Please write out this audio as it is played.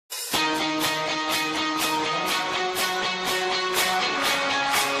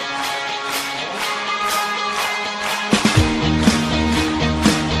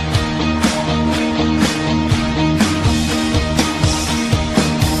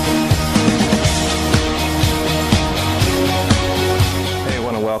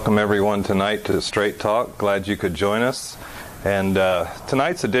Welcome everyone tonight to Straight Talk. Glad you could join us. And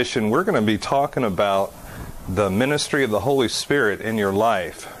tonight's edition, we're going to be talking about the ministry of the Holy Spirit in your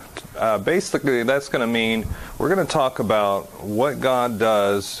life. Basically, that's going to mean we're going to talk about what God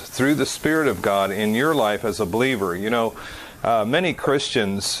does through the Spirit of God in your life as a believer. You know, many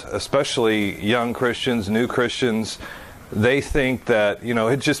Christians, especially young Christians, new Christians, they think that, you know,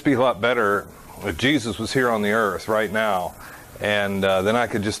 it'd just be a lot better if Jesus was here on the earth right now, and then I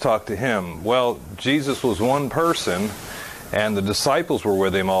could just talk to him. Well, Jesus was one person, and the disciples were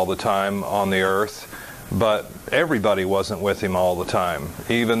with him all the time on the earth, but everybody wasn't with him all the time.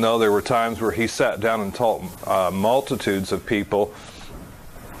 Even though there were times where he sat down and taught multitudes of people,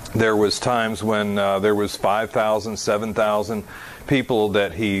 there was times when there was 5,000, 7,000 people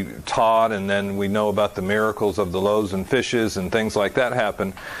that he taught, and then we know about the miracles of the loaves and fishes and things like that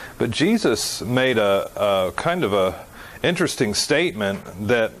happened. But Jesus made a kind of a interesting statement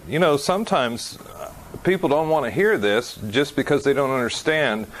that, you know, sometimes people don't want to hear this just because they don't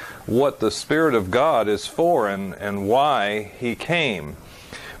understand what the Spirit of God is for and why he came.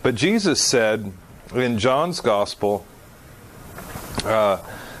 But Jesus said in John's Gospel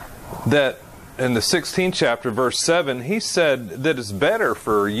that in the 16th chapter, verse 7, he said that it's better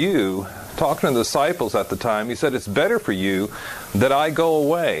for you, talking to the disciples at the time, he said, it's better for you that I go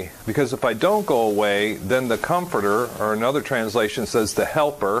away, because if I don't go away, then the Comforter, or another translation says the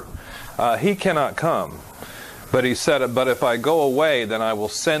Helper, he cannot come. But he said, but if I go away, then I will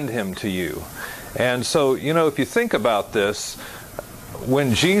send him to you. And so, you know, if you think about this,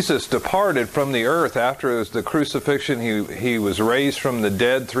 when Jesus departed from the earth after the crucifixion, he was raised from the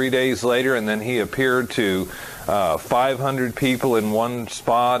dead 3 days later, and then he appeared to 500 people in one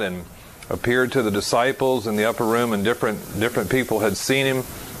spot and appeared to the disciples in the upper room, and different people had seen him.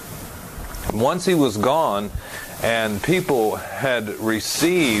 Once he was gone and people had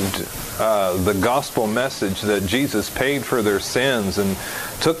received the gospel message that Jesus paid for their sins and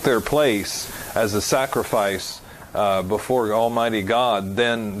took their place as a sacrifice before Almighty God,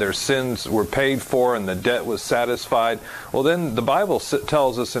 then their sins were paid for and the debt was satisfied. Well, then the Bible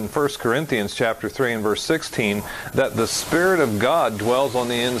tells us in 1 Corinthians chapter 3 and verse 16 that the Spirit of God dwells on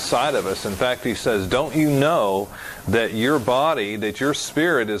the inside of us. In fact, he says, don't you know that your body, that your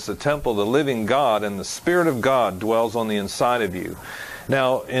spirit is the temple of the living God, and the Spirit of God dwells on the inside of you.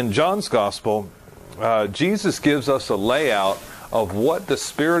 Now, in John's Gospel, Jesus gives us a layout of what the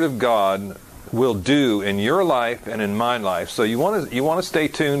Spirit of God will do in your life and in my life. So you want to stay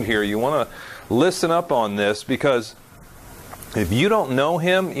tuned here. You want to listen up on this, because if you don't know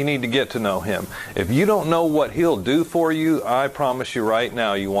him, you need to get to know him. If you don't know what he'll do for you, I promise you right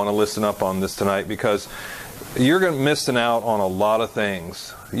now, you want to listen up on this tonight, because you're missing out on a lot of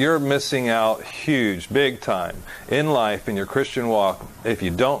things. You're missing out huge, big time in life, in your Christian walk, if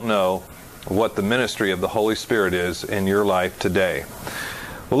you don't know what the ministry of the Holy Spirit is in your life today.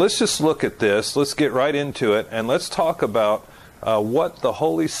 Well, let's just look at this. Let's get right into it, and let's talk about what the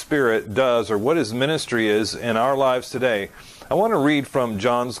Holy Spirit does, or what his ministry is in our lives today. I want to read from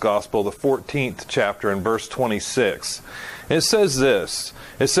John's Gospel, the 14th chapter, and verse 26. It says this.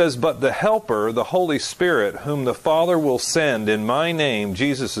 It says, but the Helper, the Holy Spirit, whom the Father will send in my name,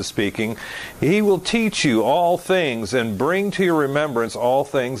 Jesus is speaking, he will teach you all things and bring to your remembrance all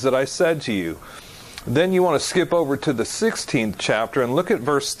things that I said to you. Then you want to skip over to the 16th chapter and look at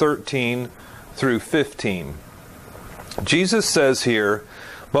verse 13 through 15. Jesus says here,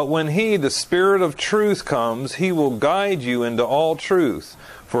 but when he, the Spirit of truth, comes, he will guide you into all truth.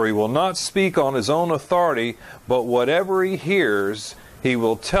 For he will not speak on his own authority, but whatever he hears, he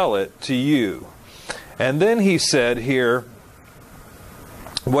will tell it to you. And then he said here,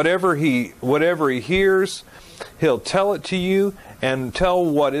 whatever he hears, he'll tell it to you, and tell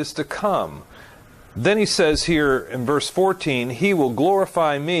what is to come. Then he says here in verse 14, he will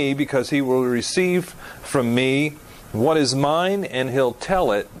glorify me, because he will receive from me what is mine, and he'll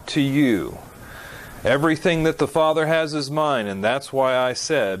tell it to you. Everything that the Father has is mine, and that's why I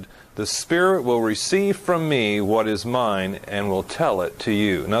said, the Spirit will receive from me what is mine, and will tell it to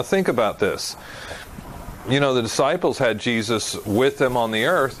you. Now think about this. You know, the disciples had Jesus with them on the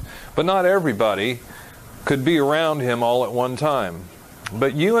earth, but not everybody could be around him all at one time.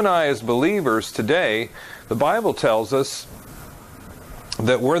 But you and I as believers today, the Bible tells us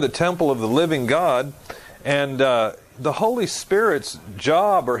that we're the temple of the living God, and the Holy Spirit's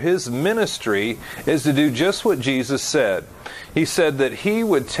job, or his ministry, is to do just what Jesus said. He said that he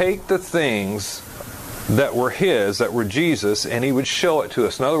would take the things that were His, that were Jesus, and He would show it to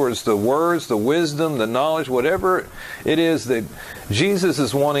us. In other words, the words, the wisdom, the knowledge, whatever it is that Jesus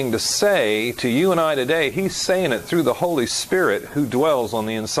is wanting to say to you and I today, He's saying it through the Holy Spirit who dwells on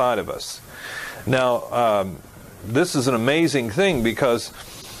the inside of us. Now, this is an amazing thing because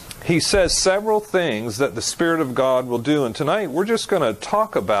He says several things that the Spirit of God will do. And tonight we're just going to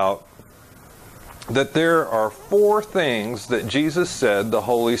talk about that there are 4 things that Jesus said the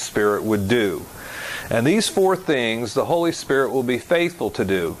Holy Spirit would do. And these 4 things the Holy Spirit will be faithful to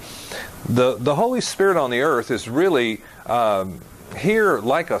do. The Holy Spirit on the earth is really here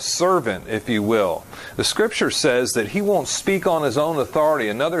like a servant, if you will. The Scripture says that He won't speak on His own authority.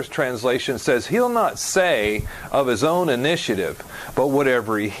 Another translation says He'll not say of His own initiative, but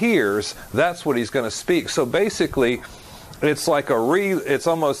whatever He hears, that's what He's going to speak. So basically, it's like it's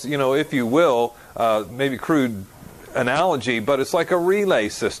almost, if you will, maybe crude analogy, but it's like a relay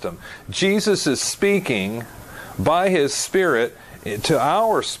system. Jesus is speaking by His Spirit to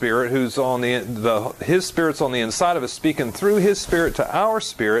our spirit, who's on His Spirit's on the inside of us, speaking through His Spirit to our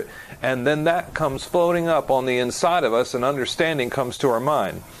spirit, and then that comes floating up on the inside of us, and understanding comes to our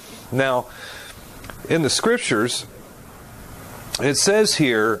mind. Now, in the Scriptures, it says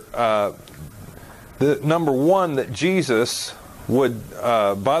here that number 1, that Jesus would,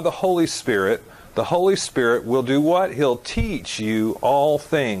 by the Holy Spirit will do what? He'll teach you all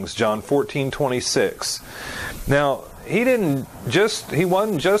things. John 14:26. Now, He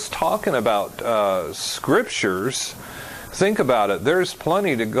wasn't just talking about Scriptures. Think about it. There's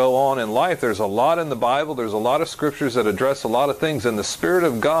plenty to go on in life. There's a lot in the Bible. There's a lot of Scriptures that address a lot of things. And the Spirit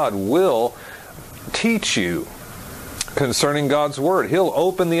of God will teach you concerning God's Word. He'll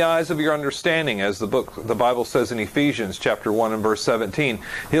open the eyes of your understanding, as the Bible says in Ephesians chapter 1 and verse 17.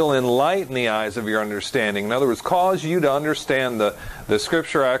 He'll enlighten the eyes of your understanding. In other words, cause you to understand the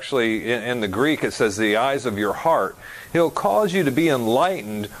Scripture actually, in the Greek, it says the eyes of your heart. He'll cause you to be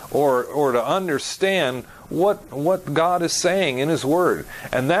enlightened or to understand what God is saying in His Word.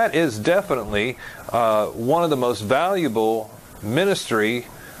 And that is definitely one of the most valuable ministry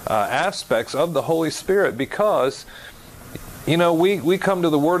aspects of the Holy Spirit, because we come to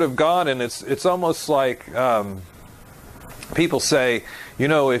the Word of God, and it's almost like people say,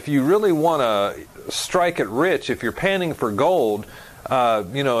 if you really want to strike it rich, if you're panning for gold,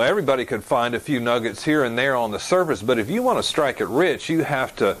 everybody could find a few nuggets here and there on the surface, but if you want to strike it rich, you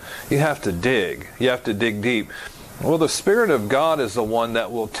have to dig. You have to dig deep. Well, the Spirit of God is the one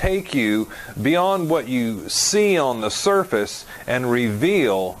that will take you beyond what you see on the surface and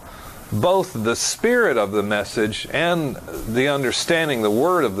reveal both the spirit of the message and the understanding, the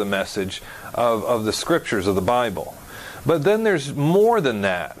word of the message of the Scriptures of the Bible. But then there's more than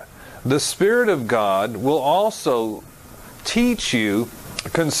that. The Spirit of God will also teach you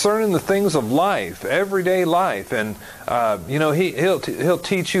concerning the things of life, everyday life, and He'll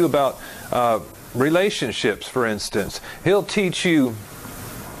teach you about relationships, for instance. He'll teach you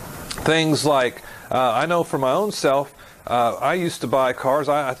things like, I know for my own self, I used to buy cars.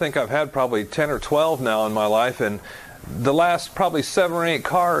 I think I've had probably 10 or 12 now in my life, and the last probably 7 or 8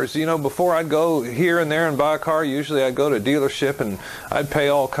 cars, before I'd go here and there and buy a car, usually I'd go to a dealership and I'd pay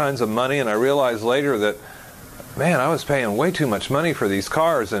all kinds of money, and I realized later that, man, I was paying way too much money for these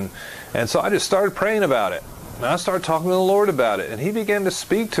cars, and so I just started praying about it. And I started talking to the Lord about it, and He began to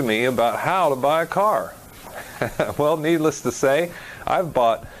speak to me about how to buy a car. Well, needless to say, I've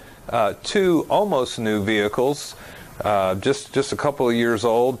bought 2 almost new vehicles, just a couple of years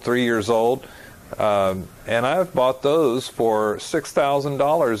old, 3 years old, and I've bought those for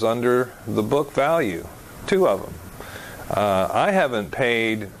 $6,000 under the book value, 2 of them. I haven't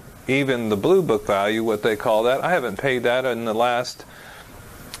paid even the blue book value, what they call that. I haven't paid that in the last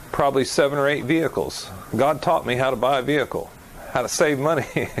probably 7 or 8 vehicles. God taught me how to buy a vehicle, how to save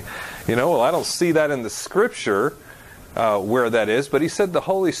money. Well, I don't see that in the Scripture where that is, but He said the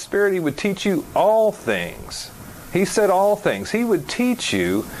Holy Spirit, He would teach you all things. He said all things. He would teach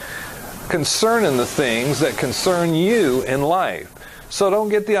you concerning the things that concern you in life. So don't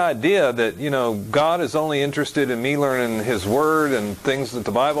get the idea that, God is only interested in me learning His Word and things that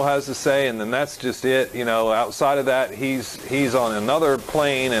the Bible has to say, and then that's just it. Outside of that, He's on another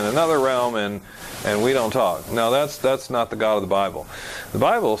plane in another realm, and we don't talk. No, that's not the God of the Bible. The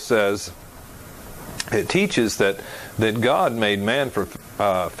Bible says, it teaches that God made man for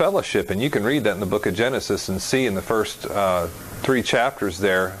fellowship, and you can read that in the book of Genesis and see in the first 3 chapters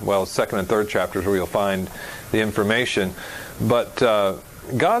there, well, 2nd and 3rd chapters where you'll find the information. But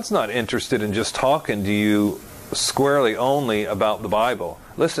God's not interested in just talking to you squarely only about the Bible.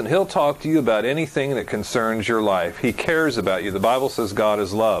 Listen, He'll talk to you about anything that concerns your life. He cares about you. The Bible says God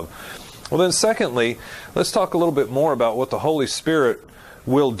is love. Well, then secondly, let's talk a little bit more about what the Holy Spirit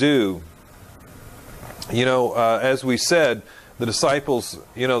will do. As we said, the disciples,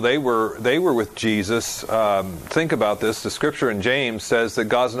 they were with Jesus. Think about this. The scripture in James says that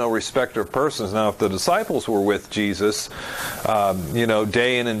God's no respecter of persons. Now, if the disciples were with Jesus,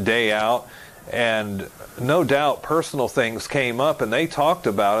 day in and day out, and no doubt personal things came up and they talked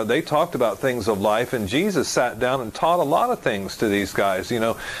about it. They talked about things of life, and Jesus sat down and taught a lot of things to these guys.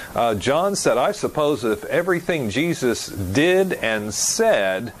 John said, I suppose if everything Jesus did and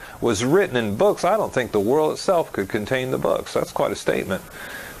said was written in books, I don't think the world itself could contain the books. That's quite a statement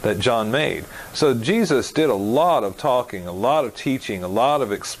that John made. So Jesus did a lot of talking, a lot of teaching, a lot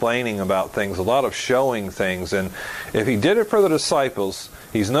of explaining about things, a lot of showing things. And if he did it for the disciples,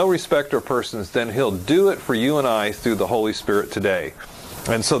 he's no respecter of persons, then he'll do it for you and I through the Holy Spirit today.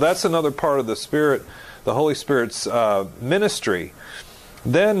 And so that's another part of the Holy Spirit's ministry.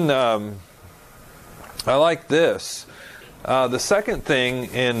 Then I like this. The second thing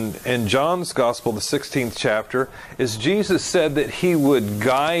in John's Gospel, the 16th chapter, is Jesus said that he would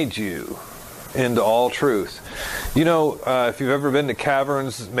guide you into all truth. If you've ever been to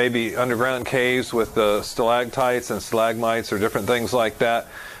caverns, maybe underground caves with stalactites and stalagmites or different things like that,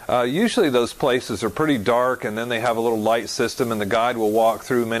 usually those places are pretty dark, and then they have a little light system, and the guide will walk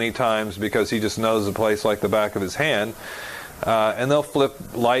through many times because he just knows the place like the back of his hand. And they'll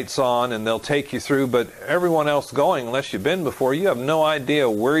flip lights on and they'll take you through, but everyone else going, unless you've been before, you have no idea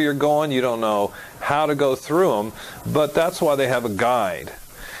where you're going. You don't know how to go through them, but that's why they have a guide.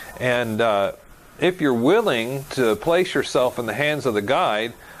 And if you're willing to place yourself in the hands of the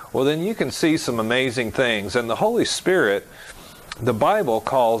guide, well, then you can see some amazing things. And the Holy Spirit, the Bible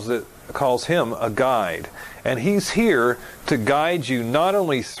calls him a guide. And he's here to guide you not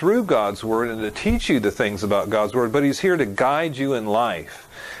only through God's Word and to teach you the things about God's Word, but he's here to guide you in life,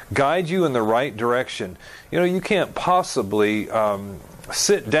 guide you in the right direction. You can't possibly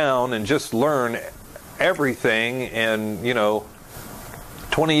sit down and just learn everything in,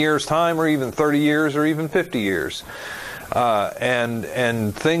 20 years' time, or even 30 years, or even 50 years.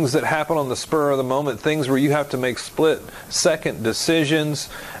 And things that happen on the spur of the moment, things where you have to make split-second decisions,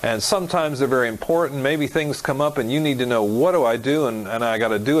 and sometimes they're very important. Maybe things come up and you need to know, what do I do, and I got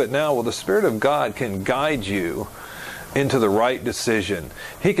to do it now. Well, the Spirit of God can guide you into the right decision.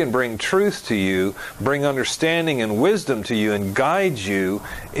 He can bring truth to you, bring understanding and wisdom to you, and guide you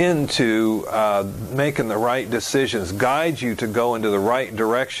into making the right decisions, guide you to go into the right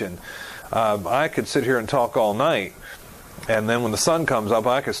direction. I could sit here and talk all night, and then when the sun comes up,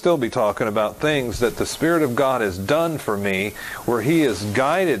 I could still be talking about things that the Spirit of God has done for me, where He has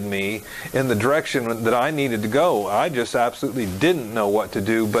guided me in the direction that I needed to go. I just absolutely didn't know what to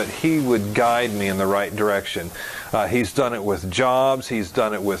do, but He would guide me in the right direction. He's done it with jobs. He's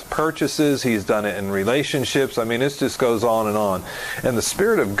done it with purchases. He's done it in relationships. I mean, it just goes on and on. And the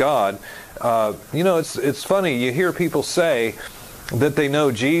Spirit of God, it's funny. You hear people say that they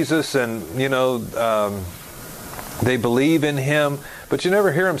know Jesus and, they believe in Him, but you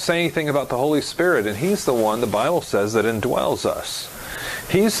never hear them say anything about the Holy Spirit. And He's the one, the Bible says, that indwells us.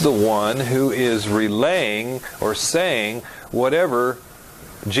 He's the one who is relaying or saying whatever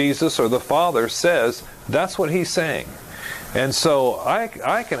Jesus or the Father says. That's what He's saying. And so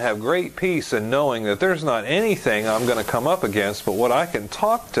I can have great peace in knowing that there's not anything I'm going to come up against, but what I can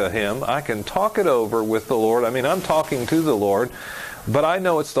talk to Him, I can talk it over with the Lord. I mean, I'm talking to the Lord, but I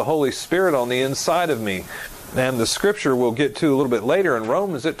know it's the Holy Spirit on the inside of me. And the scripture we'll get to a little bit later in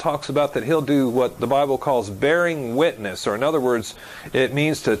Romans, it talks about that He'll do what the Bible calls bearing witness, or in other words, it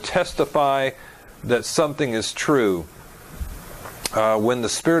means to testify that something is true. When the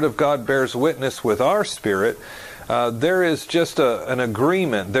Spirit of God bears witness with our spirit, there is just an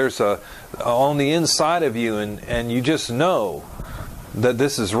agreement. There's on the inside of you, and you just know that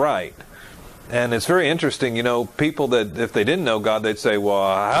this is right. And it's very interesting, people that if they didn't know God, they'd say, well,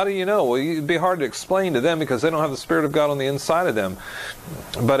 how do you know? Well, it'd be hard to explain to them because they don't have the Spirit of God on the inside of them.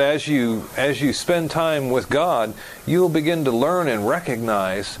 But as you spend time with God, you'll begin to learn and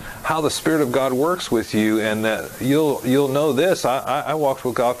recognize how the Spirit of God works with you, and that you'll know this. I walked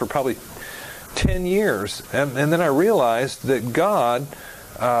with God for probably 10 years, and then I realized that God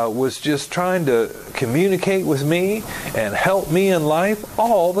was just trying to communicate with me and help me in life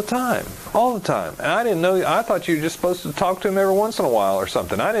all the time. All the time. And I didn't know. I thought you were just supposed to talk to Him every once in a while or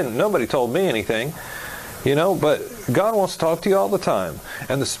something. Nobody told me anything, but God wants to talk to you all the time.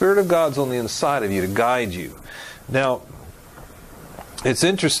 And the Spirit of God's on the inside of you to guide you. Now, it's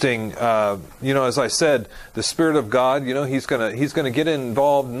interesting, as I said, the Spirit of God, He's gonna get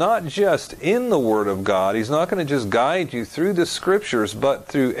involved not just in the Word of God. He's not going to just guide you through the Scriptures, but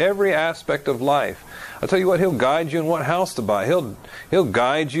through every aspect of life. I'll tell you what, He'll guide you in what house to buy. He'll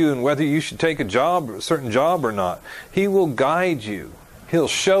guide you in whether you should take a certain job or not. He will guide you. He'll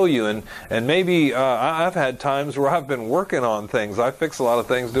show you, and maybe I've had times where I've been working on things. I fix a lot of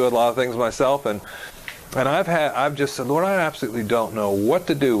things, do a lot of things myself, and I've just said, Lord, I absolutely don't know what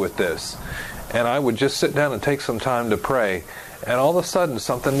to do with this. And I would just sit down and take some time to pray. And all of a sudden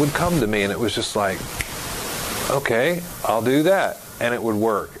something would come to me, and it was just like, okay, I'll do that. And it would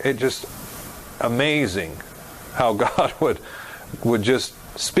work. It just amazing how God would just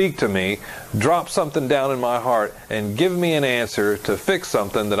speak to me, drop something down in my heart, and give me an answer to fix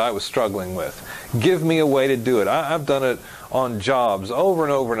something that I was struggling with. Give me a way to do it. I've done it on jobs over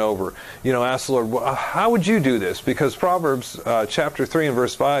and over and over. Ask the Lord, well, how would you do this? Because Proverbs chapter 3 and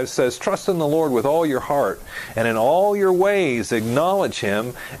verse 5 says, trust in the Lord with all your heart, and in all your ways acknowledge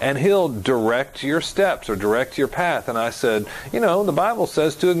Him, and He'll direct your steps or direct your path. And I said, the Bible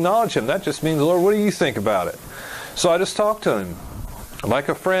says to acknowledge Him. That just means, Lord, what do you think about it? So I just talked to Him like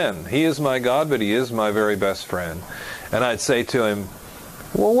a friend. He is my God, but He is my very best friend. And I'd say to Him,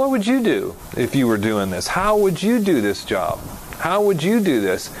 well, what would you do if you were doing this? How would you do this job? How would you do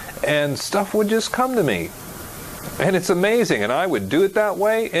this? And stuff would just come to me. And it's amazing. And I would do it that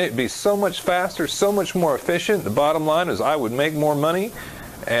way, and it'd be so much faster, so much more efficient. The bottom line is I would make more money.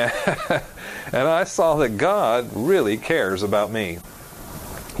 And, and I saw that God really cares about me.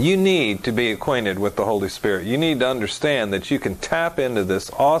 You need to be acquainted with the Holy Spirit. You need to understand that you can tap into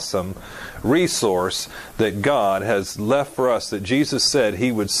this awesome resource that God has left for us, that Jesus said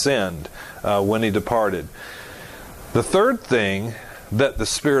He would send when He departed. The third thing that the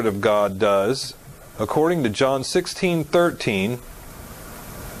Spirit of God does, according to John 16:13,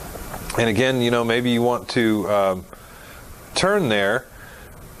 and again, maybe you want to turn there,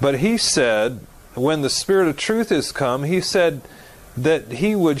 but He said, when the Spirit of truth is come, He said that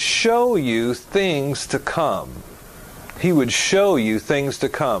He would show you things to come. He would show you things to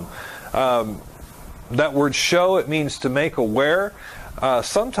come. That word show, it means to make aware.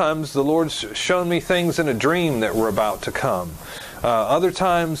 Sometimes the Lord's shown me things in a dream that were about to come. Other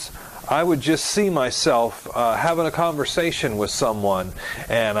times I would just see myself having a conversation with someone,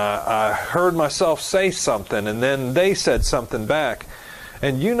 and I heard myself say something, and then they said something back.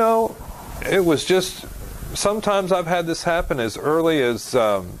 And it was just, sometimes I've had this happen as early as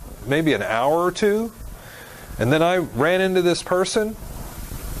maybe an hour or two, and then I ran into this person,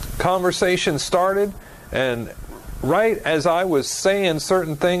 conversation started, and right as I was saying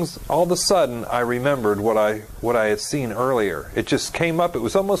certain things, all of a sudden I remembered what I had seen earlier. It just came up. It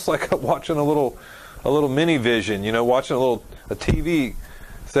was almost like watching a little mini vision, watching a TV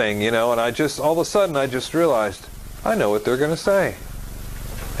thing, and I just, all of a sudden I just realized, I know what they're going to say.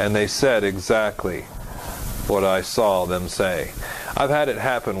 And they said exactly what I saw them say. I've had it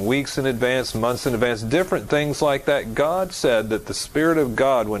happen weeks in advance, months in advance, different things like that. God said that the Spirit of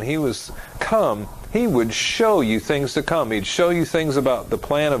God, when He was come, He would show you things to come. He'd show you things about the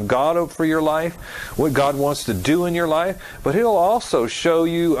plan of God for your life, what God wants to do in your life, but He'll also show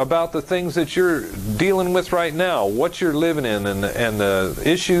you about the things that you're dealing with right now, what you're living in, and the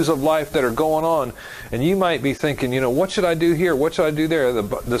issues of life that are going on. And you might be thinking, what should I do here? What should I do there?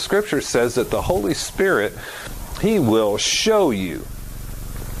 The Scripture says that the Holy Spirit, He will show you.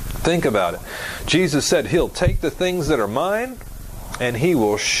 Think about it. Jesus said He'll take the things that are mine and He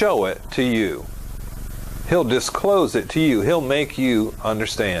will show it to you. He'll disclose it to you. He'll make you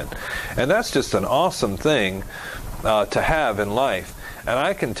understand. And that's just an awesome thing to have in life. And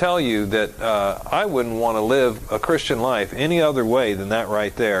I can tell you that I wouldn't want to live a Christian life any other way than that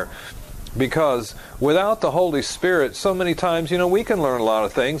right there. Because without the Holy Spirit, so many times, we can learn a lot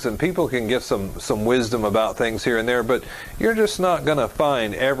of things and people can give some wisdom about things here and there, but you're just not going to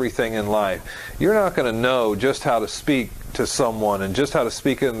find everything in life. You're not going to know just how to speak to someone and just how to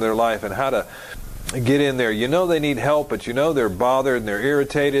speak in their life and how to get in there. They need help, but they're bothered and they're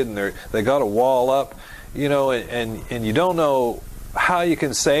irritated and they got a wall up, and you don't know how you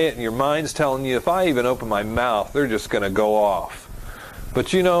can say it, and your mind's telling you, if I even open my mouth, they're just going to go off. But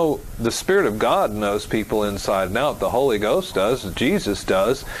the Spirit of God knows people inside and out. The Holy Ghost does, Jesus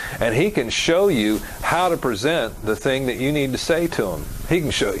does, and He can show you how to present the thing that you need to say to Him. He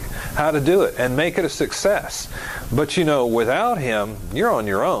can show you how to do it and make it a success. But without Him, you're on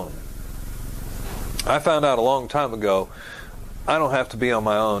your own. I found out a long time ago, I don't have to be on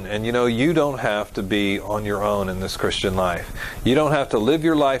my own. And you know, you don't have to be on your own in this Christian life. You don't have to live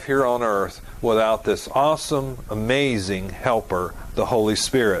your life here on earth without this awesome, amazing helper, the Holy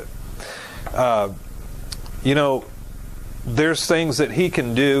Spirit. You know, there's things that He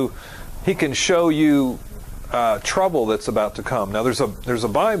can do. He can show you trouble that's about to come. Now, there's a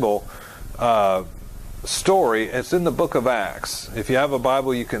Bible story. It's in the book of Acts. If you have a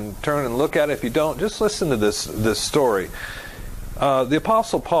Bible, you can turn and look at it. If you don't, just listen to this story. The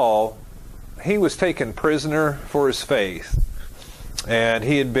Apostle Paul, he was taken prisoner for his faith. And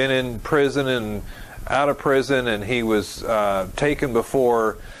he had been in prison and out of prison, and he was taken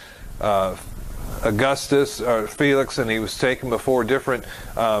before Augustus or Felix, and he was taken before different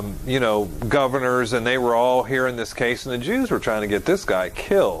governors, and they were all hearing this case, and the Jews were trying to get this guy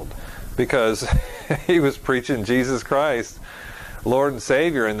killed because he was preaching Jesus Christ, Lord and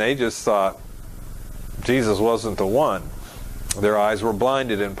Savior, and they just thought Jesus wasn't the one. Their eyes were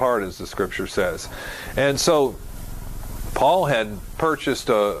blinded in part, as the Scripture says. And so Paul had purchased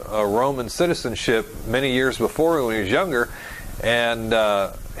a Roman citizenship many years before when he was younger, and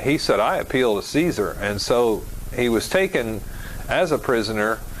he said, I appeal to Caesar. And so he was taken as a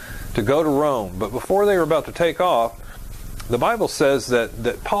prisoner to go to Rome. But before they were about to take off, the Bible says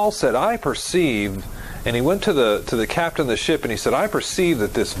that Paul said, I perceived, and he went to the captain of the ship and he said, I perceive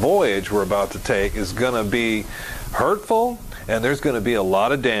that this voyage we're about to take is going to be hurtful and there's going to be a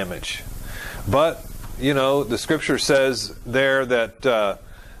lot of damage. But, you know, the Scripture says there that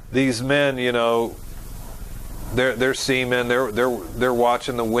these men, you know, they're seamen, they're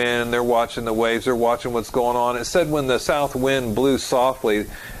watching the wind, they're watching the waves, they're watching what's going on. It said when the south wind blew softly,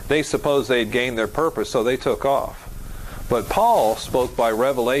 they supposed they'd gained their purpose, so they took off. But Paul spoke by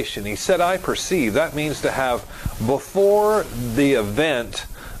revelation. He said, I perceive. That means to have before the event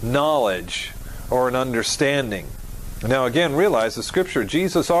knowledge or an understanding. Now again, realize the Scripture,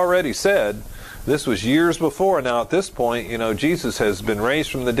 Jesus already said, this was years before. Now at this point, you know, Jesus has been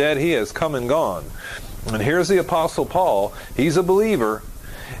raised from the dead. He has come and gone. And here's the Apostle Paul. He's a believer.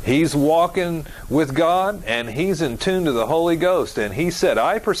 He's walking with God, and he's in tune to the Holy Ghost. And he said,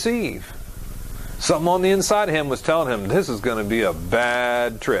 I perceive. Something on the inside of him was telling him, this is going to be a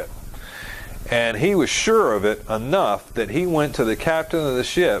bad trip. And he was sure of it enough that he went to the captain of the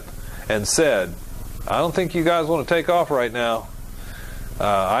ship and said, I don't think you guys want to take off right now.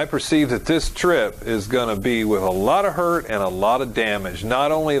 I perceive that this trip is going to be with a lot of hurt and a lot of damage,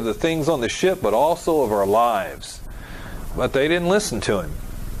 not only of the things on the ship, but also of our lives. But they didn't listen to him.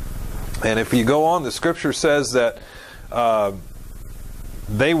 And if you go on, the Scripture says that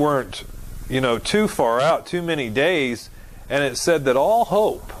they weren't, you know, too far out, too many days, and it said that all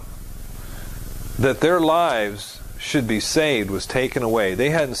hope that their lives should be saved was taken away.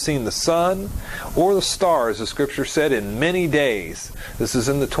 They hadn't seen the sun or the stars, the Scripture said, in many days. This is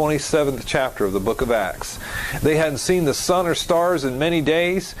in the 27th chapter of the book of Acts. They hadn't seen the sun or stars in many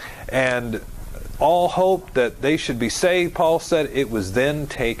days, and all hope that they should be saved, Paul said, it was then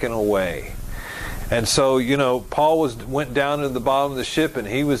taken away. And so, you know, Paul went down to the bottom of the ship, and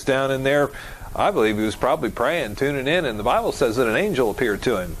he was down in there. I believe he was probably praying, tuning in, and the Bible says that an angel appeared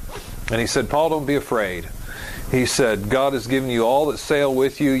to him. And he said, Paul, don't be afraid. He said, God has given you all that sail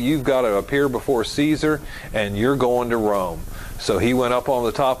with you. You've got to appear before Caesar, and you're going to Rome. So he went up on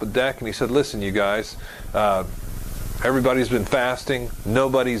the top of the deck, and he said, listen, you guys, everybody's been fasting.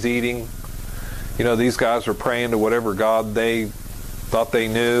 Nobody's eating. You know, these guys were praying to whatever God they thought they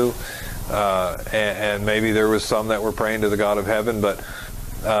knew. And maybe there was some that were praying to the God of heaven. But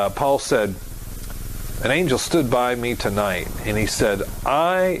Paul said, an angel stood by me tonight, and he said,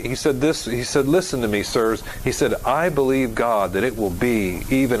 listen to me, sirs. He said, I believe God that it will be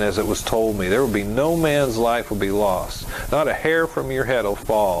even as it was told me. There will be no man's life will be lost. Not a hair from your head will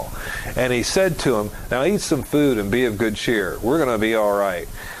fall. And he said to him, now eat some food and be of good cheer. We're going to be all right.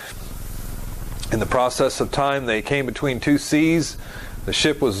 In the process of time, they came between two seas. The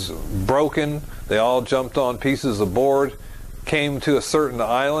ship was broken. They all jumped on pieces of board, came to a certain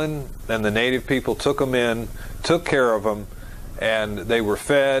island, and the native people took them in, took care of them, and they were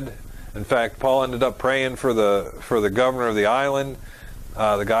fed. In fact, Paul ended up praying for the governor of the island.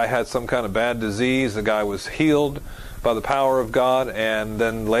 The guy had some kind of bad disease. The guy was healed by the power of God, and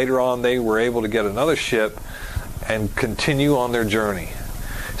then later on they were able to get another ship and continue on their journey.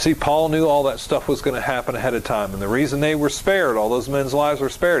 See, Paul knew all that stuff was going to happen ahead of time, and the reason they were spared, all those men's lives were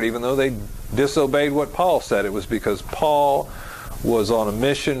spared, even though they disobeyed what Paul said, it was because Paul was on a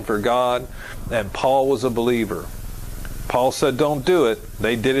mission for God, and Paul was a believer. Paul said, don't do it.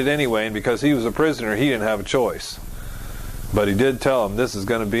 They did it anyway, and because he was a prisoner, he didn't have a choice. But he did tell them, this is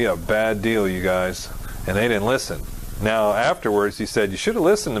going to be a bad deal, you guys. And they didn't listen. Now, afterwards, he said, you should have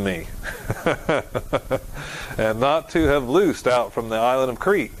listened to me and not to have loosed out from the island of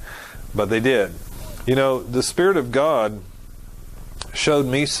Crete. But they did. You know, the Spirit of God showed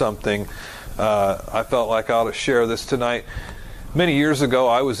me something. I felt like I ought to share this tonight. Many years ago,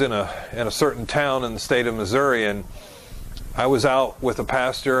 I was in a certain town in the state of Missouri, and I was out with a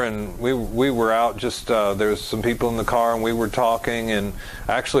pastor, and we were out just, there was some people in the car, and we were talking, and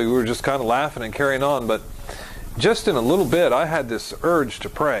actually we were just kind of laughing and carrying on. But just in a little bit, I had this urge to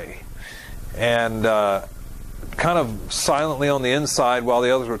pray, and kind of silently on the inside while the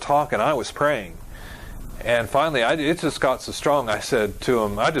others were talking, I was praying. And finally, it just got so strong, I said to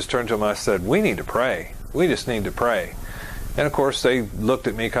him, I just turned to him, I said, we need to pray. We just need to pray. And of course, they looked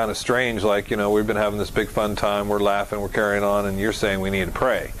at me kind of strange, like, you know, we've been having this big fun time, we're laughing, we're carrying on, and you're saying we need to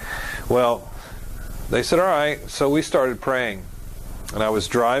pray. Well, they said, all right, so we started praying. And I was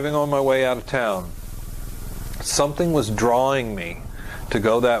driving on my way out of town. Something was drawing me to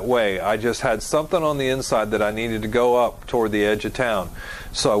go that way. I just had something on the inside that I needed to go up toward the edge of town.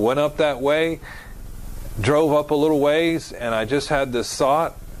 So I went up that way, drove up a little ways, and I just had this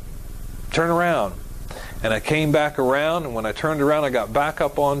thought, turn around. And I came back around, and when I turned around, I got back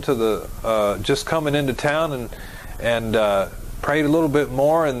up onto the, just coming into town, and prayed a little bit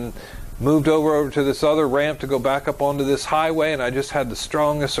more, and moved over to this other ramp to go back up onto this highway, and I just had the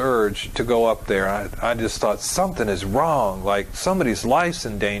strongest urge to go up there. I just thought, something is wrong, like somebody's life's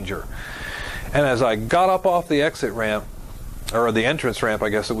in danger. And as I got up off the exit ramp, or the entrance ramp, I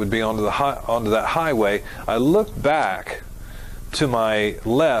guess it would be, onto that highway, I looked back to my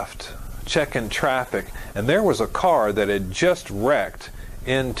left, checking traffic, and there was a car that had just wrecked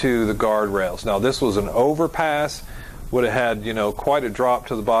into the guardrails. Now, this was an overpass, would have had, you know, quite a drop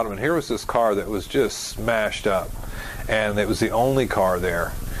to the bottom, and here was this car that was just smashed up, and it was the only car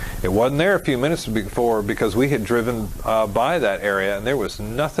there. It wasn't there a few minutes before, because we had driven by that area, and there was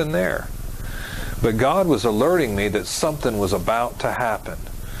nothing there. But God was alerting me that something was about to happen.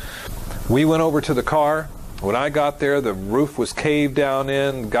 We went over to the car. When I got there, the roof was caved down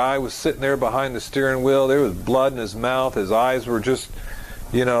in. The guy was sitting there behind the steering wheel. There was blood in his mouth. His eyes were just,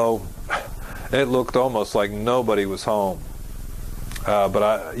 you know, it looked almost like nobody was home.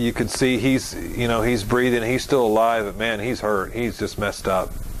 But you could see he's breathing. He's still alive, but man, he's hurt. He's just messed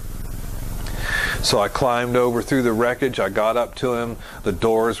up. So I climbed over through the wreckage. I got up to him. The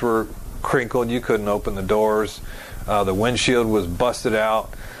doors were crinkled. You couldn't open the doors. The windshield was busted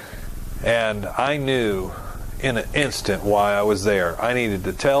out. And I knew in an instant why I was there. I needed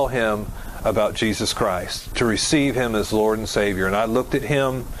to tell him about Jesus Christ, to receive him as Lord and Savior. And I looked at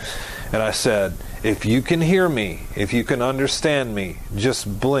him and I said, if you can hear me, if you can understand me,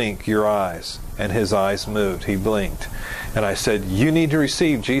 just blink your eyes. And his eyes moved. He blinked. And I said, you need to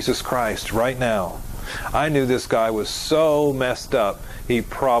receive Jesus Christ right now. I knew this guy was so messed up, he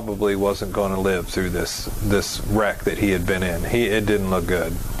probably wasn't going to live through this wreck that he had been in. It didn't look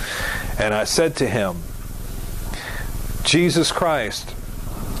good. And I said to him, Jesus Christ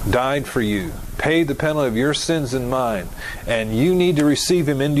died for you, paid the penalty of your sins and mine, and you need to receive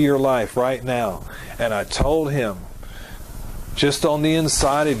him into your life right now. And I told him, just on the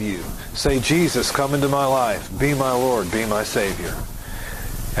inside of you, say, Jesus, come into my life, be my Lord, be my Savior.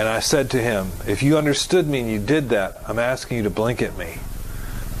 And I said to him, if you understood me and you did that, I'm asking you to blink at me.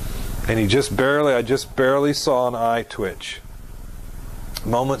 And I just barely saw an eye twitch.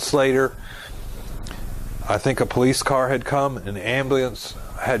 Moments later, I think a police car had come, an ambulance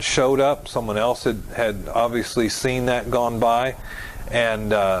had showed up. Someone else had obviously seen that gone by.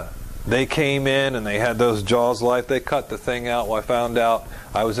 And they came in and they had those jaws life. They cut the thing out. Well, I found out,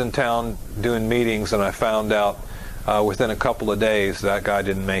 I was in town doing meetings, and I found out within a couple of days that guy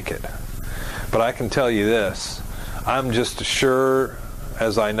didn't make it. But I can tell you this, I'm just sure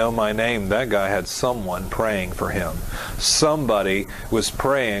as I know my name, that guy had someone praying for him. Somebody was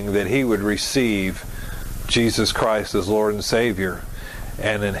praying that he would receive Jesus Christ as Lord and Savior.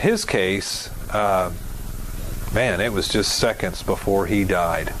 And in his case, man, it was just seconds before he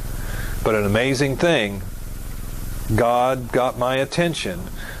died. But an amazing thing, God got my attention.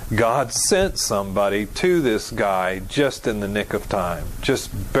 God sent somebody to this guy just in the nick of time,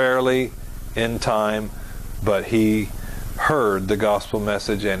 just barely in time, but he heard the gospel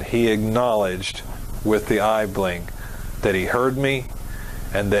message and he acknowledged with the eye blink that he heard me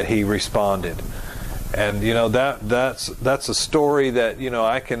and that he responded. And you know, that's a story that, you know,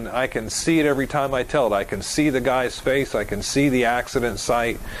 I can see it every time I tell it. I can see the guy's face, I can see the accident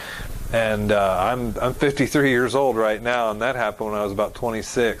site. And I'm 53 years old right now, and that happened when I was about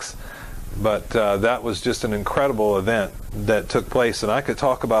 26. But that was just an incredible event that took place, and I could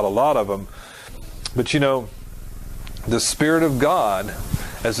talk about a lot of them. But you know, the Spirit of God,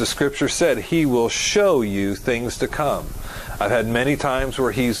 as the Scripture said, He will show you things to come. I've had many times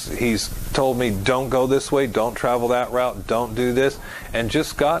where He's told me, don't go this way, don't travel that route, don't do this, and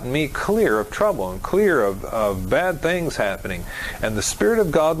just gotten me clear of trouble and clear of bad things happening. And the Spirit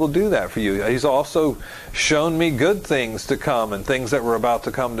of God will do that for you. He's also shown me good things to come and things that were about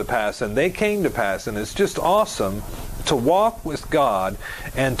to come to pass, and they came to pass. And it's just awesome to walk with God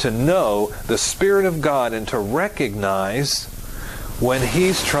and to know the Spirit of God and to recognize when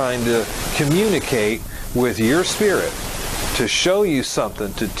He's trying to communicate with your spirit, to show you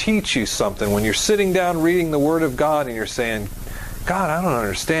something, to teach you something. When you're sitting down reading the Word of God and you're saying, God, I don't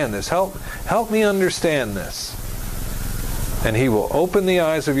understand this. Help me understand this. And He will open the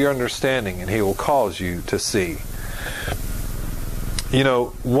eyes of your understanding and He will cause you to see. You know,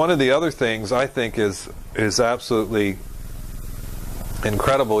 one of the other things I think is absolutely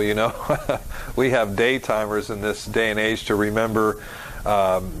incredible, you know. We have day timers in this day and age to remember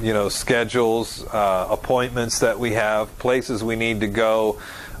schedules, appointments that we have, places we need to go,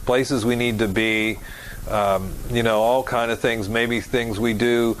 places we need to be, all kind of things. Maybe things we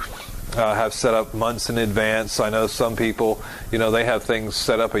do have set up months in advance. I know some people, they have things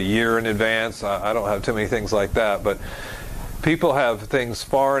set up a year in advance. I don't have too many things like that, but people have things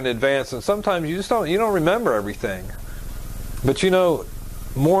far in advance, and sometimes you don't remember everything. But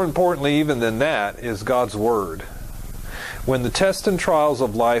more importantly even than that is God's Word. When the tests and trials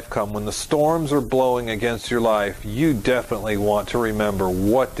of life come, when the storms are blowing against your life, you definitely want to remember,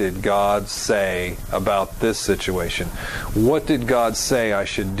 what did God say about this situation? What did God say I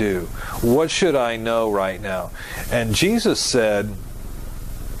should do? What should I know right now? And Jesus said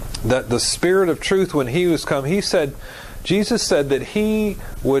that the Spirit of truth, when He was come, Jesus said that He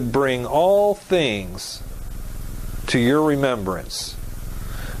would bring all things to your remembrance.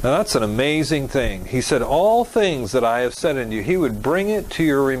 Now that's an amazing thing. He said, all things that I have said unto you, He would bring it to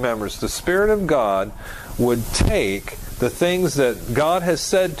your remembrance. The Spirit of God would take the things that God has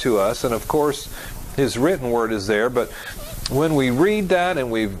said to us, and of course His written Word is there, but when we read that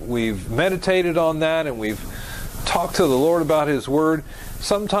and we've meditated on that and we've talked to the Lord about His Word,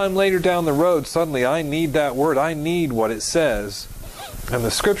 sometime later down the road, suddenly I need that Word. I need what it says. And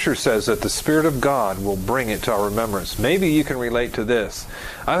the Scripture says that the Spirit of God will bring it to our remembrance. Maybe you can relate to this.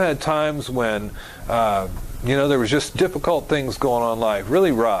 I've had times when, there was just difficult things going on in life,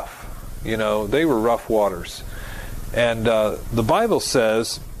 really rough. They were rough waters. And the Bible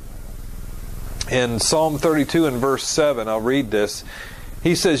says in Psalm 32 and verse 7, I'll read this.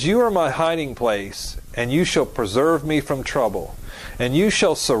 He says, You are my hiding place, and you shall preserve me from trouble, and you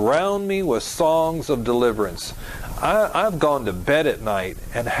shall surround me with songs of deliverance. I've gone to bed at night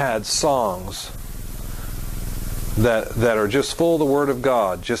and had songs that are just full of the Word of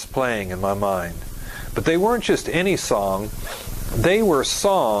God just playing in my mind. But they weren't just any song. They were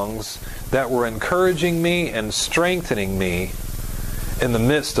songs that were encouraging me and strengthening me in the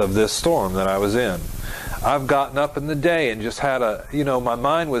midst of this storm that I was in. I've gotten up in the day and just had my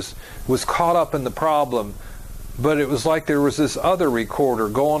mind was caught up in the problem, but it was like there was this other recorder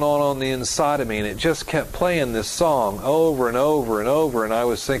going on the inside of me, and it just kept playing this song over and over and over, and I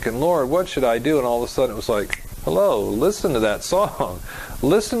was thinking, Lord, what should I do? And all of a sudden it was like, hello, listen to that song.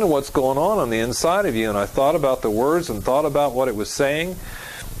 Listen to what's going on the inside of you. And I thought about the words and thought about what it was saying,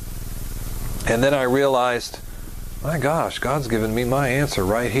 and then I realized, my gosh, God's given me my answer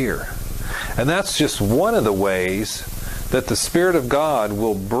right here. And that's just one of the ways that the Spirit of God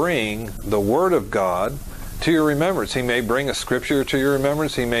will bring the Word of God to your remembrance. He may bring a scripture to your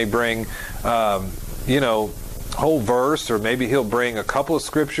remembrance. He may bring, whole verse, or maybe He'll bring a couple of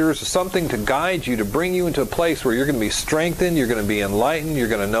scriptures, something to guide you, to bring you into a place where you're going to be strengthened, you're going to be enlightened, you're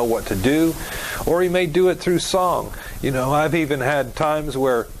going to know what to do. Or He may do it through song. I've even had times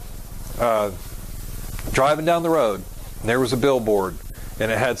where driving down the road, and there was a billboard,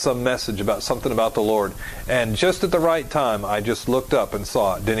 and it had some message about something about the Lord. And just at the right time, I just looked up and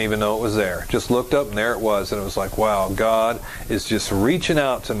saw it. Didn't even know it was there. Just looked up and there it was. And it was like, wow, God is just reaching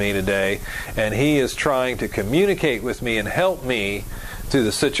out to me today. And He is trying to communicate with me and help me through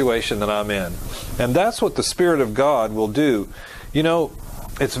the situation that I'm in. And that's what the Spirit of God will do.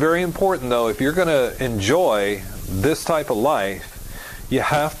 It's very important, though, if you're going to enjoy this type of life, you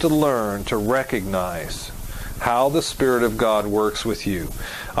have to learn to recognize how the Spirit of God works with you.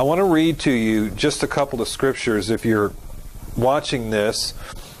 I want to read to you just a couple of scriptures. If you're watching this,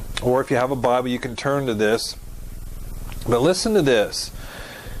 or if you have a Bible, you can turn to this. But listen to this.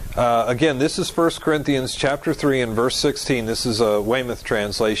 Again, this is 1 Corinthians chapter 3 and verse 16. This is a Weymouth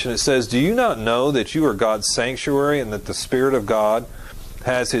translation. It says, Do you not know that you are God's sanctuary and that the Spirit of God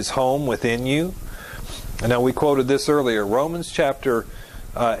has His home within you? And now we quoted this earlier. Romans chapter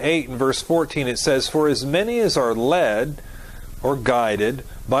 8 and verse 14, it says, "For as many as are led or guided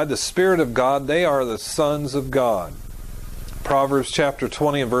by the Spirit of God, they are the sons of God." Proverbs chapter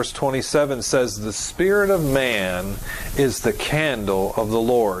 20 and verse 27 says, "The spirit of man is the candle of the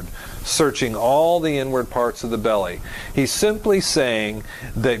Lord, searching all the inward parts of the belly." He's simply saying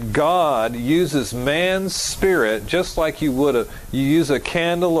that God uses man's spirit just like you use a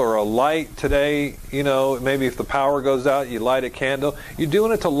candle or a light today. You know, maybe if the power goes out, you light a candle. You're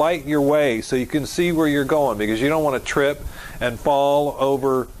doing it to light your way so you can see where you're going, because you don't want to trip and fall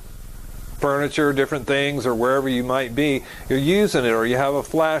over furniture, different things, or wherever you might be. You're using it, or you have a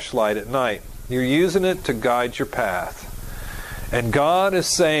flashlight at night. You're using it to guide your path. And God is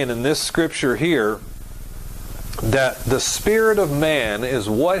saying in this scripture here that the spirit of man is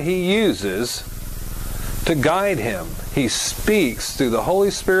what He uses to guide him. He speaks through the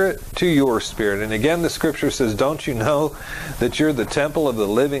Holy Spirit to your spirit. And again, the scripture says, "Don't you know that you're the temple of the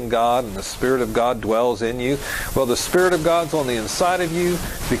living God and the Spirit of God dwells in you?" Well, the Spirit of God's on the inside of you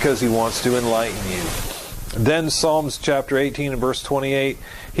because He wants to enlighten you. Then Psalms chapter 18 and verse 28,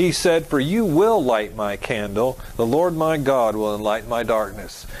 He said, "For you will light my candle. The Lord my God will enlighten my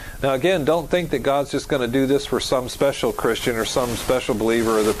darkness." Now again, don't think that God's just going to do this for some special Christian or some special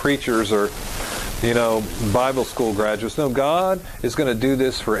believer or the preachers or Bible school graduates. No, God is going to do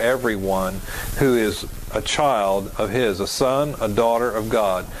this for everyone who is a child of His, a son, a daughter of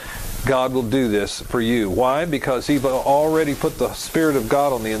God. God will do this for you. Why? Because He already put the Spirit of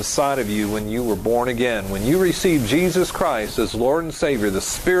God on the inside of you when you were born again. When you receive Jesus Christ as Lord and Savior, the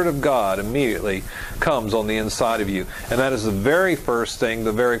Spirit of God immediately comes on the inside of you. And that is the very first thing,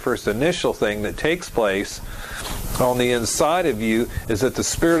 the very first initial thing that takes place on the inside of you, is that the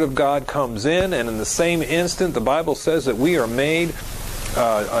Spirit of God comes in, and in the same instant, the Bible says that we are made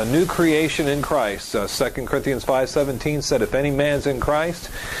a new creation in Christ. 2 Corinthians 5:17 said, "If any man's in Christ,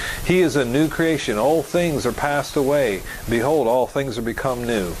 he is a new creation. Old things are passed away. Behold, all things are become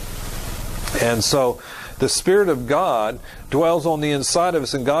new." And so the Spirit of God dwells on the inside of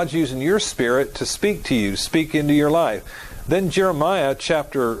us, and God's using your spirit to speak to you, to speak into your life. Then Jeremiah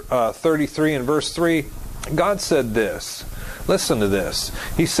chapter 33 and verse 3, God said this. Listen to this.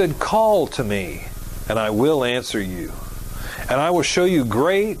 He said, "Call to me, and I will answer you. And I will show you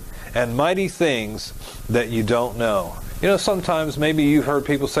great and mighty things that you don't know." Sometimes maybe you've heard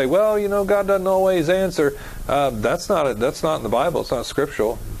people say, "Well, God doesn't always answer." That's not in the Bible. It's not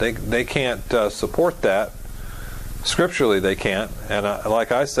scriptural. They can't support that. Scripturally, they can't. And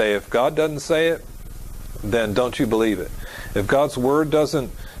like I say, if God doesn't say it, then don't you believe it. If God's Word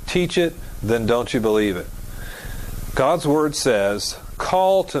doesn't teach it, then don't you believe it. God's Word says,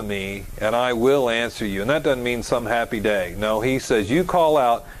 "Call to me and I will answer you." And that doesn't mean some happy day. No, He says, you call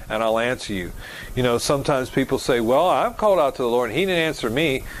out and I'll answer you. Sometimes people say, "Well, I've called out to the Lord and He didn't answer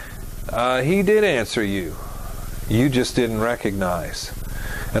me." He did answer you. You just didn't recognize.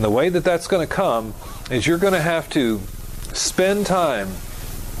 And the way that that's going to come is you're going to have to spend time,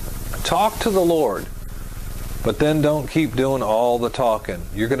 talk to the Lord, but then don't keep doing all the talking.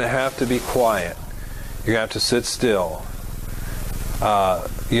 You're going to have to be quiet. You're going to have to sit still.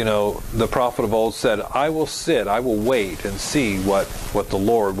 The prophet of old said, "I will sit, I will wait and see what the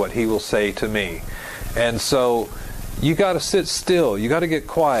Lord, what He will say to me." And so you got to sit still. You got to get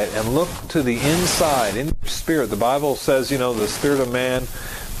quiet and look to the inside, in your spirit. The Bible says, the spirit of man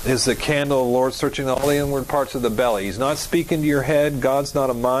is the candle of the Lord, searching all the inward parts of the belly. He's not speaking to your head. God's not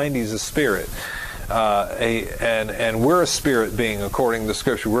a mind. He's a spirit. And we're a spirit being, according to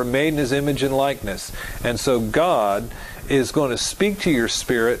Scripture. We're made in His image and likeness. And so God is going to speak to your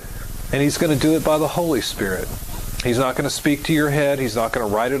spirit, and He's going to do it by the Holy Spirit. He's not going to speak to your head. He's not going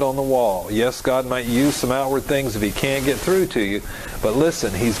to write it on the wall. Yes, God might use some outward things if He can't get through to you. But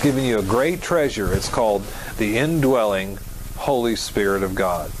listen, He's given you a great treasure. It's called the indwelling Holy Spirit of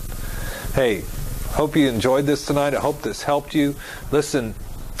God. Hey, hope you enjoyed this tonight. I hope this helped you. Listen,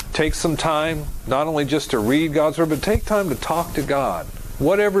 take some time, not only just to read God's Word, but take time to talk to God.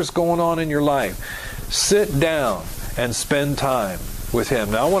 Whatever's going on in your life, sit down and spend time with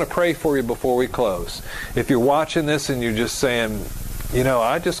Him. Now, I want to pray for you before we close. If you're watching this and you're just saying,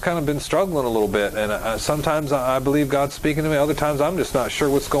 I just kind of been struggling a little bit, and sometimes I believe God's speaking to me, other times I'm just not sure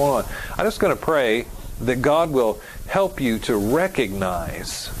what's going on. I'm just going to pray that God will help you to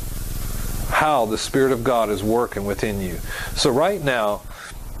recognize how the Spirit of God is working within you. So right now,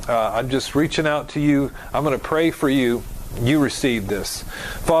 I'm just reaching out to you. I'm going to pray for you. You receive this.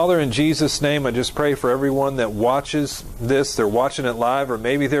 Father, in Jesus' name, I just pray for everyone that watches this. They're watching it live, or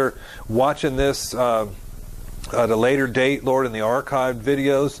maybe they're watching this at a later date, Lord, in the archived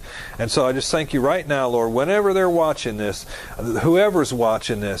videos. And so I just thank you right now, Lord, whenever they're watching this, whoever's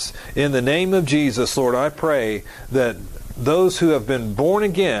watching this, in the name of Jesus, Lord, I pray that those who have been born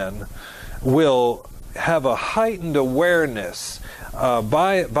again will have a heightened awareness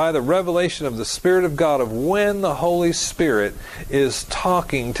by the revelation of the Spirit of God of when the Holy Spirit is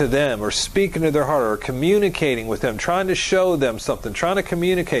talking to them or speaking to their heart or communicating with them, trying to show them something, trying to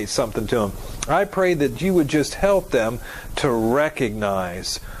communicate something to them. I pray that you would just help them to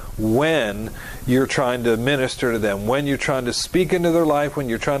recognize when you're trying to minister to them, when you're trying to speak into their life, when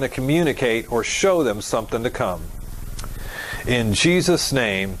you're trying to communicate or show them something to come. In Jesus'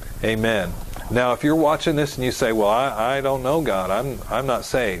 name, amen. Now, if you're watching this and you say, well, I don't know God, I'm not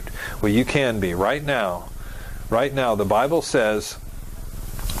saved. Well, you can be. Right now, the Bible says,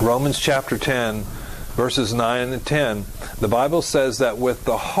 Romans chapter 10, verses 9 and 10, the Bible says that with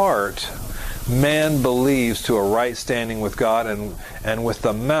the heart, man believes to a right standing with God, and with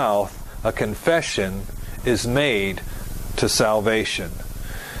the mouth, a confession is made to salvation.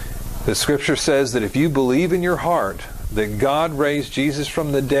 The Scripture says that if you believe in your heart that God raised Jesus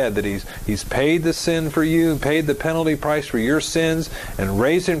from the dead, that He's paid the sin for you, paid the penalty price for your sins, and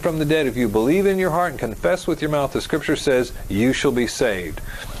raised Him from the dead. If you believe in your heart and confess with your mouth, the Scripture says you shall be saved.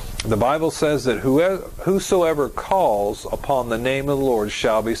 The Bible says that whosoever calls upon the name of the Lord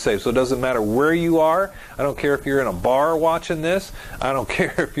shall be saved. So it doesn't matter where you are. I don't care if you're in a bar watching this. I don't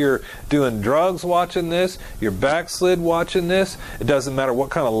care if you're doing drugs watching this. You're backslid watching this. It doesn't matter what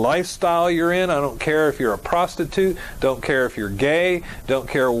kind of lifestyle you're in. I don't care if you're a prostitute. Don't care if you're gay. Don't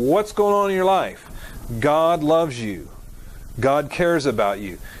care what's going on in your life. God loves you. God cares about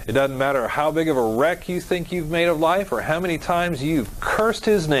you. It doesn't matter how big of a wreck you think you've made of life or how many times you've cursed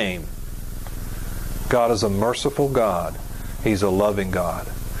His name. God is a merciful God. He's a loving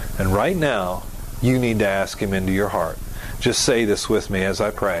God. And right now, you need to ask Him into your heart. Just say this with me as I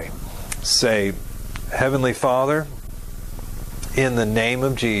pray. Say, Heavenly Father, in the name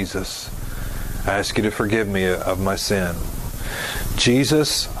of Jesus, I ask you to forgive me of my sin.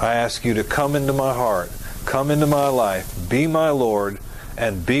 Jesus, I ask you to come into my heart. Come into my life, be my Lord,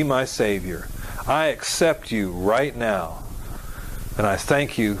 and be my Savior. I accept you right now, and I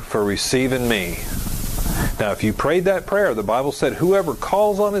thank you for receiving me. Now, if you prayed that prayer, the Bible said whoever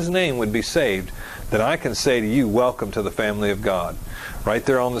calls on His name would be saved. Then I can say to you, welcome to the family of God. Right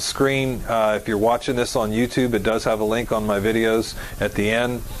there on the screen, if you're watching this on YouTube, it does have a link on my videos at the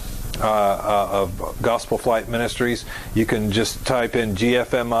end of Gospel Flight Ministries. You can just type in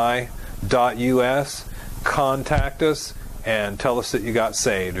gfmi.us, contact us, and tell us that you got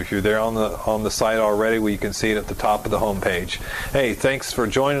saved. If you're there on the site already, well, you can see it at the top of the homepage. Hey, thanks for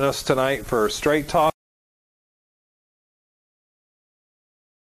joining us tonight for Straight Talk.